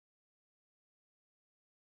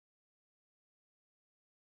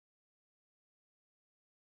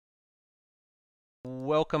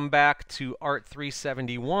Welcome back to Art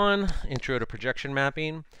 371, Intro to Projection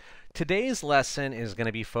Mapping. Today's lesson is going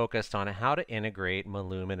to be focused on how to integrate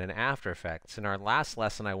Millumin and After Effects. In our last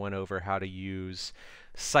lesson, I went over how to use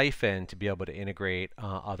Siphon to be able to integrate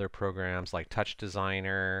other programs like Touch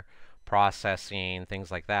Designer, processing, things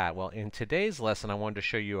like that. Well, in today's lesson, I wanted to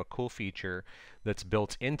show you a cool feature that's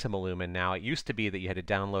built into Millumin now. It used to be that you had to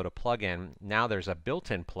download a plugin. Now there's a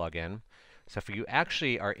built-in plugin. So if you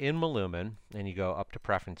actually are in Millumin and you go up to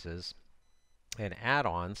Preferences and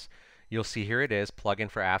Add-ons, you'll see here it is,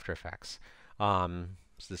 Plugin for After Effects. So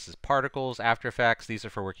this is Particles, After Effects. These are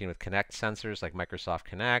for working with Kinect sensors like Microsoft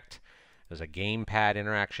Kinect. There's a gamepad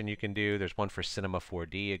interaction you can do. There's one for Cinema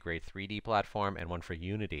 4D, a great 3D platform, and one for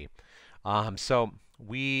Unity. All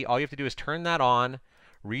you have to do is turn that on,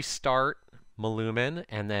 restart Millumin,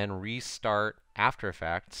 and then restart After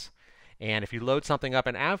Effects. And if you load something up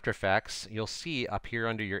in After Effects, you'll see up here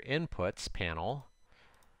under your Inputs panel,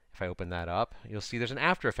 if I open that up, you'll see there's an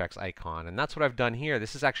After Effects icon. And that's what I've done here.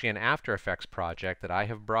 This is actually an After Effects project that I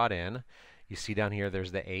have brought in. You see down here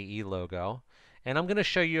there's the AE logo. And I'm going to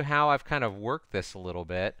show you how I've kind of worked this a little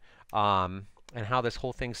bit and how this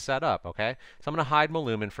whole thing's set up, okay? So I'm going to hide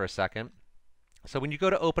Millumin for a second. So when you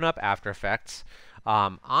go to open up After Effects,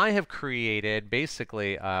 I have created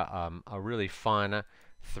basically a really fun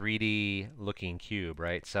 3D looking cube,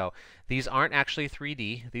 right? So these aren't actually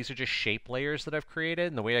 3D. These are just shape layers that I've created.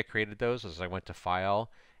 And the way I created those was I went to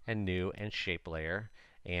File and New and Shape Layer.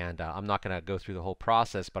 And I'm not going to go through the whole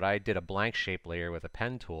process, but I did a blank shape layer with a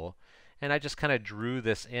pen tool. And I just kind of drew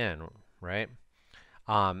this in, right?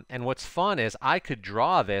 And what's fun is I could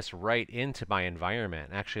draw this right into my environment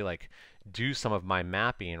and actually like do some of my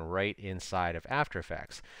mapping right inside of After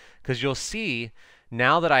Effects. Because you'll see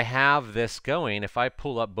now that I have this going, if I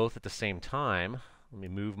pull up both at the same time, let me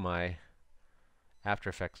move my After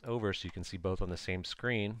Effects over so you can see both on the same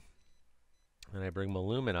screen. And I bring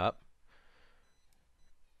Millumin up.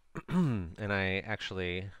 And I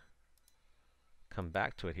actually come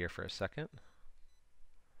back to it here for a second.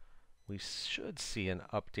 We should see an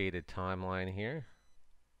updated timeline here.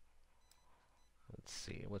 Let's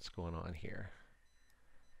see what's going on here.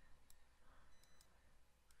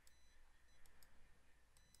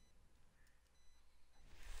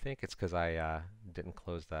 I think it's because I didn't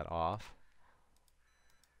close that off.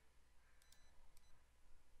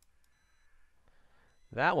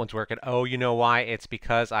 That one's working. Oh, you know why? It's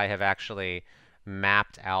because I have actually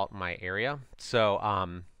mapped out my area. So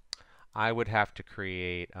I would have to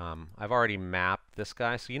create, I've already mapped this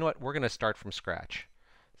guy. So you know what? We're going to start from scratch.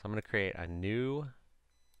 So I'm going to create a new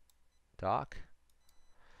doc.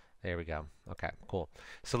 There we go. Okay, cool.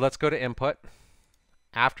 So let's go to Input.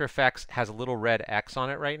 After Effects has a little red X on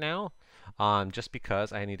it right now, just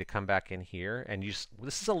because I need to come back in here. And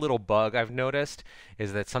this is a little bug I've noticed,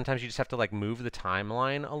 is that sometimes you just have to like move the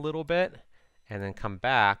timeline a little bit and then come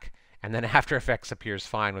back, and then After Effects appears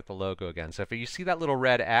fine with the logo again. So if you see that little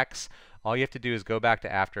red X, all you have to do is go back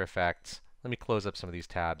to After Effects. Let me close up some of these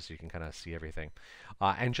tabs so you can kind of see everything.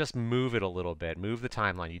 And just move it a little bit. Move the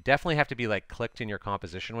timeline. You definitely have to be like clicked in your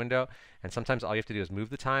composition window. And sometimes all you have to do is move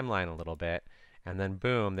the timeline a little bit. And then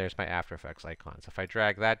boom, there's my After Effects icon. So if I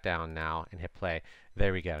drag that down now and hit play,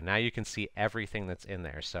 there we go. Now you can see everything that's in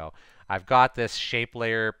there. So I've got this shape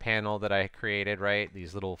layer panel that I created, right?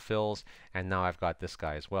 These little fills, and now I've got this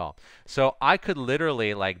guy as well. So I could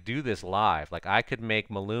literally like do this live. Like I could make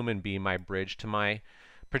Millumin be my bridge to my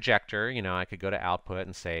projector. You know, I could go to Output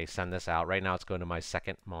and say send this out. Right now it's going to my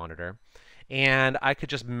second monitor. And I could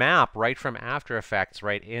just map right from After Effects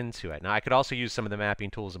right into it. Now I could also use some of the mapping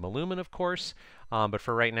tools in Millumin, of course, but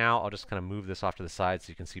for right now I'll just kind of move this off to the side so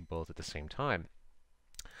you can see both at the same time.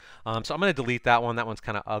 So I'm going to delete that one. That one's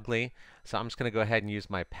kind of ugly. So I'm just going to go ahead and use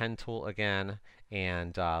my pen tool again,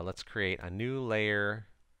 and let's create a new layer,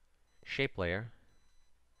 shape layer.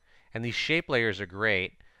 And these shape layers are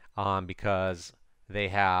great because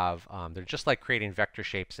they're just like creating vector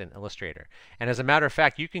shapes in Illustrator. And as a matter of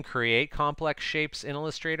fact, you can create complex shapes in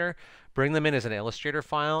Illustrator, bring them in as an Illustrator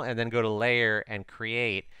file, and then go to Layer and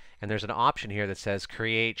Create. And there's an option here that says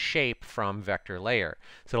Create Shape from Vector Layer.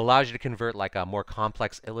 So it allows you to convert like a more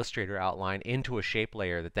complex Illustrator outline into a shape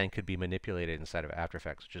layer that then could be manipulated inside of After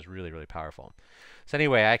Effects, which is really, really powerful. So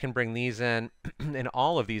anyway, I can bring these in, and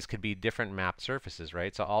all of these could be different mapped surfaces,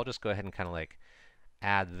 right? So I'll just go ahead and kind of like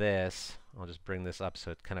add this. I'll just bring this up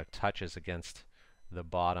so it kind of touches against the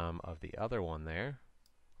bottom of the other one there.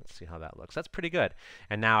 Let's see how that looks. That's pretty good.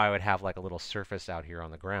 And now I would have like a little surface out here on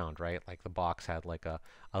the ground, right? Like the box had like a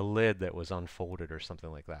lid that was unfolded or something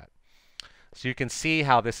like that. So you can see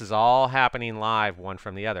how this is all happening live, one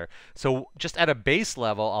from the other. So just at a base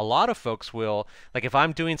level, a lot of folks will, like if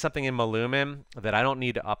I'm doing something in Millumin that I don't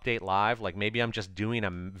need to update live, like maybe I'm just doing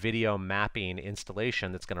a video mapping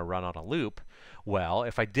installation that's going to run on a loop. Well,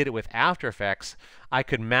 if I did it with After Effects, I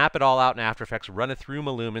could map it all out in After Effects, run it through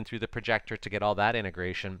Millumin, through the projector to get all that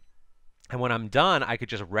integration. And when I'm done, I could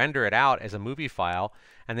just render it out as a movie file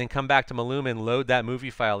and then come back to Millumin, load that movie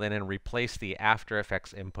file in, and replace the After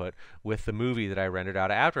Effects input with the movie that I rendered out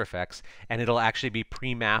of After Effects. And it'll actually be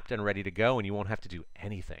pre-mapped and ready to go, and you won't have to do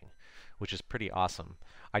anything, which is pretty awesome.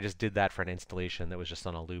 I just did that for an installation that was just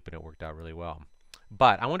on a loop, and it worked out really well.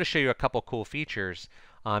 But I want to show you a couple cool features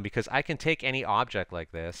because I can take any object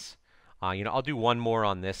like this. I'll do one more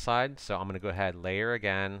on this side. So I'm going to go ahead, layer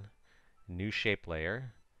again, new shape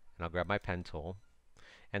layer. And I'll grab my pen tool.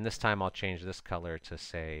 And this time I'll change this color to,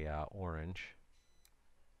 say, orange.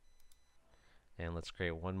 And let's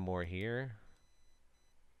create one more here.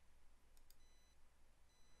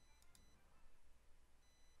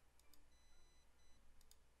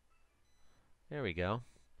 There we go.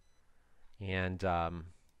 And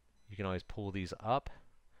you can always pull these up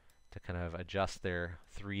to kind of adjust their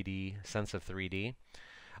 3D sense of 3D.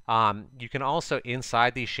 You can also,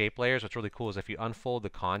 inside these shape layers, what's really cool is if you unfold the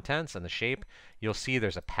contents and the shape, you'll see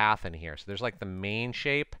there's a path in here. So there's like the main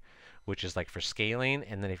shape, which is like for scaling,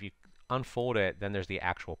 and then if you unfold it, then there's the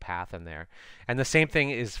actual path in there. And the same thing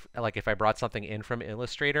is like if I brought something in from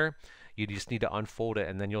Illustrator, you just need to unfold it,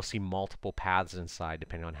 and then you'll see multiple paths inside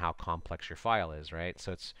depending on how complex your file is, right?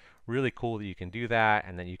 So it's really cool that you can do that,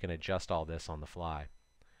 and then you can adjust all this on the fly.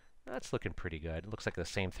 That's looking pretty good. It looks like the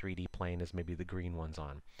same 3D plane as maybe the green one's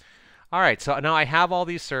on. All right, so now I have all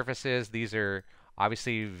these surfaces. These are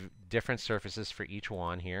obviously different surfaces for each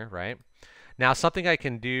one here, right? Now something I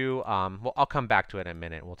can do, well, I'll come back to it in a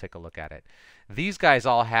minute. We'll take a look at it. These guys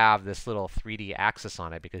all have this little 3D axis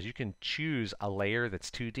on it because you can choose a layer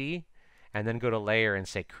that's 2D and then go to layer and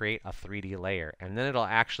say create a 3D layer. And then it'll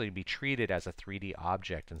actually be treated as a 3D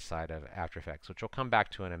object inside of After Effects, which we'll come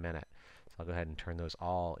back to in a minute. So I'll go ahead and turn those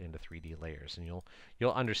all into 3D layers, and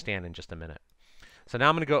you'll understand in just a minute. So now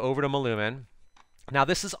I'm going to go over to Millumin. Now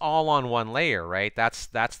this is all on one layer, right? That's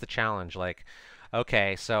the challenge. Like,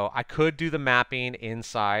 okay, so I could do the mapping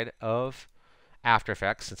inside of After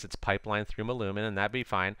Effects since it's pipelined through Millumin, and that'd be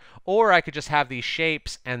fine. Or I could just have these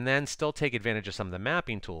shapes and then still take advantage of some of the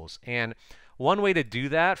mapping tools. And one way to do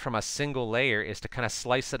that from a single layer is to kind of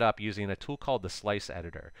slice it up using a tool called the Slice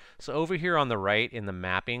Editor. So over here on the right in the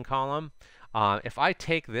mapping column, if I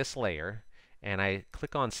take this layer and I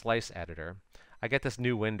click on Slice Editor, I get this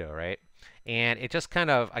new window, right? And it just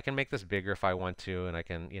kind of, I can make this bigger if I want to, and I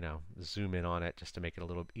can, zoom in on it just to make it a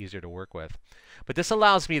little easier to work with. But this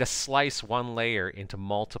allows me to slice one layer into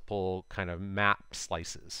multiple kind of map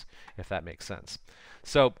slices, if that makes sense.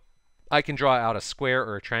 So I can draw out a square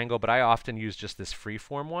or a triangle, but I often use just this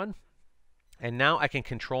freeform one. And now I can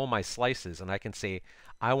control my slices, and I can say,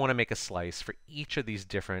 I want to make a slice for each of these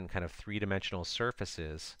different kind of three-dimensional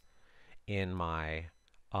surfaces in my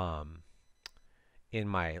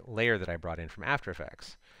layer that I brought in from After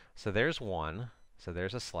Effects. So there's one. So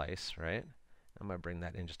there's a slice, right? I'm going to bring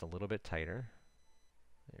that in just a little bit tighter.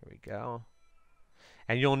 There we go.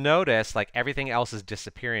 And you'll notice like everything else is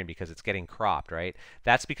disappearing because it's getting cropped, right?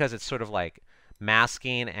 That's because it's sort of like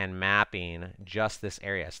masking and mapping just this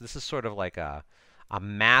area. So this is sort of like a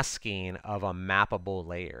masking of a mappable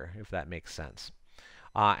layer, if that makes sense.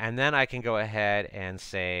 And then I can go ahead and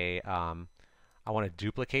say, I want to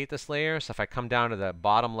duplicate this layer. So if I come down to the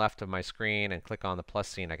bottom left of my screen and click on the plus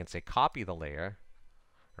sign, I can say copy the layer,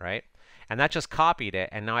 right? And that just copied it,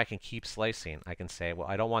 and now I can keep slicing. I can say, well,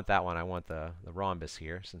 I don't want that one. I want the rhombus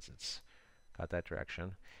here since it's got that direction.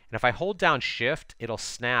 And if I hold down Shift, it'll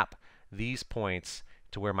snap these points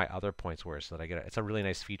to where my other points were so that I get it. It's a really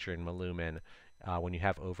nice feature in Millumin. When you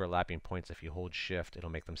have overlapping points, if you hold Shift, it'll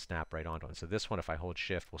make them snap right onto it. So this one, if I hold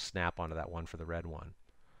Shift, will snap onto that one for the red one.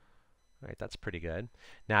 All right, that's pretty good.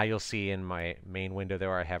 Now you'll see in my main window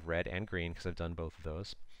there I have red and green because I've done both of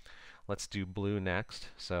those. Let's do blue next.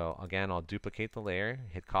 So again, I'll duplicate the layer,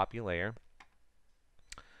 hit copy layer,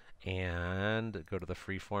 and go to the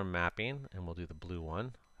freeform mapping, and we'll do the blue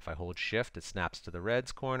one. If I hold Shift, it snaps to the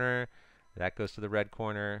red's corner. That goes to the red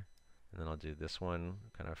corner. And then I'll do this one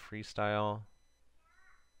kind of freestyle.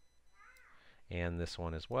 And this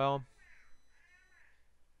one as well.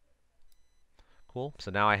 Cool. So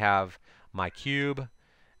now I have my cube.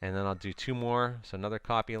 And then I'll do two more. So another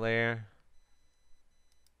copy layer.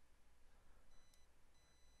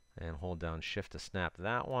 And hold down Shift to snap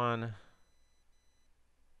that one.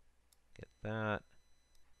 Get that.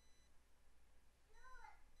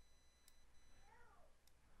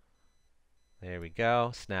 There we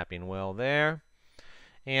go, snapping well there.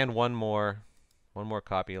 And one more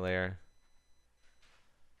copy layer.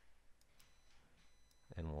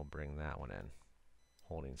 And we'll bring that one in.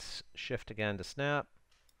 Holding Shift again to snap.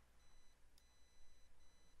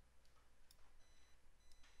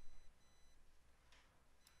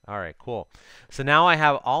 All right, cool. So now I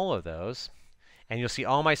have all of those, and you'll see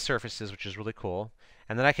all my surfaces, which is really cool.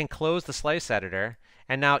 And then I can close the slice editor,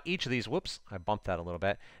 and now each of these, whoops, I bumped that a little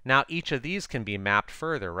bit. Now each of these can be mapped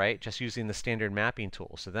further, right? Just using the standard mapping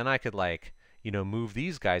tool. So then I could move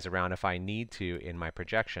these guys around if I need to in my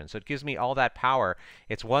projection. So it gives me all that power.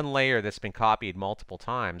 It's one layer that's been copied multiple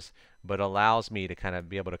times, but allows me to kind of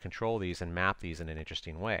be able to control these and map these in an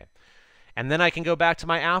interesting way. And then I can go back to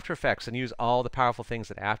my After Effects and use all the powerful things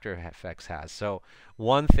that After Effects has. So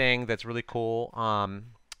one thing that's really cool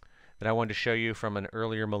that I wanted to show you from an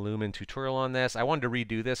earlier Millumin tutorial on this, I wanted to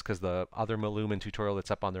redo this because the other Millumin tutorial that's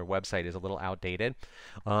up on their website is a little outdated.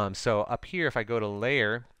 So up here, if I go to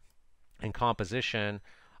Layer and Composition,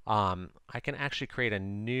 I can actually create a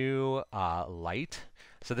new light.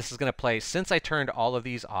 So this is going to play, since I turned all of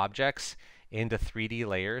these objects into 3D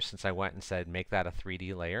layers, since I went and said make that a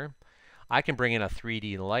 3D layer, I can bring in a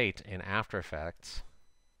 3D light in After Effects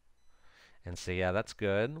and say, yeah, that's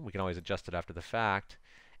good. We can always adjust it after the fact.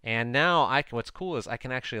 And now what's cool is I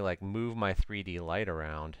can actually move my 3D light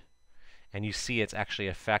around, and you see it's actually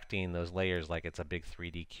affecting those layers like it's a big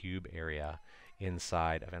 3D cube area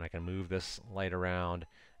inside. And I can move this light around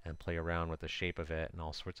and play around with the shape of it and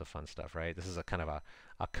all sorts of fun stuff, right? This is a kind of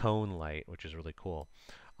a cone light, which is really cool.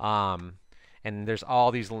 And there's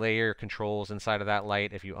all these layer controls inside of that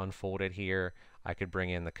light. If you unfold it here, I could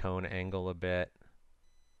bring in the cone angle a bit,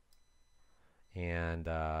 and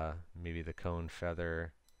maybe the cone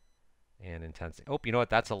feather and intensity. Oh, you know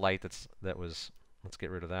what? That's a light let's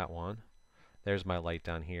get rid of that one. There's my light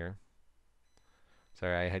down here.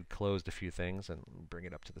 Sorry, I had closed a few things, and bring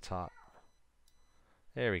it up to the top.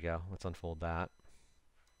 There we go. Let's unfold that.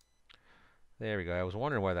 There we go. I was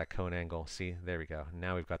wondering why that cone angle. See, there we go.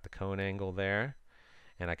 Now we've got the cone angle there.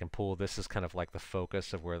 And I can pull, this is kind of like the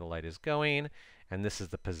focus of where the light is going. And this is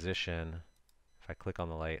the position. If I click on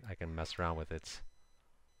the light, I can mess around with its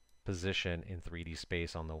position in 3D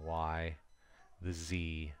space on the Y, the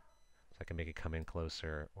Z. So I can make it come in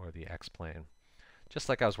closer, or the X plane. Just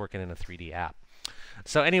like I was working in a 3D app.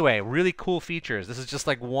 So anyway, really cool features. This is just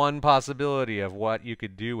one possibility of what you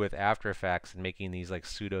could do with After Effects and making these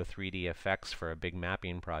pseudo 3D effects for a big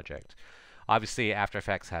mapping project. Obviously, After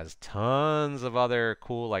Effects has tons of other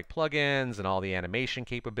cool plugins and all the animation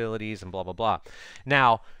capabilities and blah, blah, blah.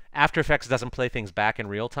 Now, After Effects doesn't play things back in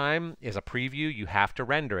real time. As a preview, you have to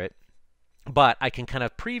render it. But I can kind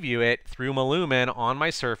of preview it through Millumin on my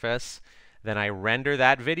surface. Then I render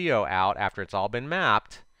that video out after it's all been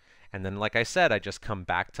mapped. And then, like I said, I just come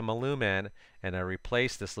back to Millumin and I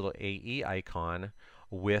replace this little AE icon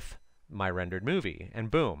with my rendered movie,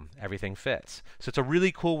 and boom, everything fits. So it's a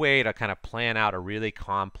really cool way to kind of plan out a really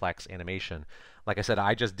complex animation. Like I said,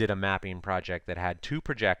 I just did a mapping project that had 2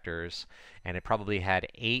 projectors, and it probably had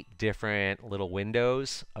 8 different little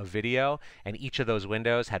windows of video, and each of those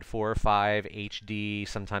windows had 4 or 5 HD,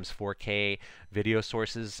 sometimes 4K video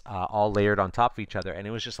sources all layered on top of each other, and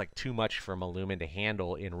it was just too much for Millumin to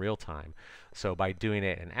handle in real time. So by doing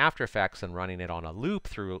it in After Effects and running it on a loop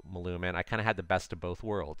through Millumin, I kind of had the best of both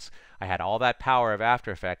worlds. I had all that power of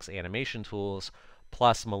After Effects animation tools,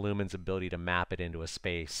 plus Millumin's ability to map it into a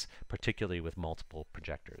space, particularly with multiple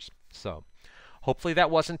projectors. So hopefully that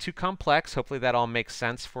wasn't too complex. Hopefully that all makes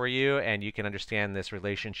sense for you, and you can understand this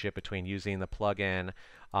relationship between using the plugin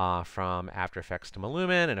from After Effects to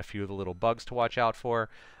Millumin, and a few of the little bugs to watch out for,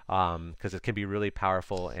 because it can be really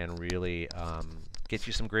powerful and really get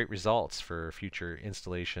you some great results for future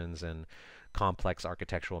installations and complex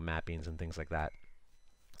architectural mappings and things like that.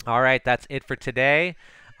 All right, that's it for today.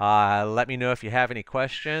 Let me know if you have any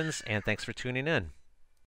questions, and thanks for tuning in.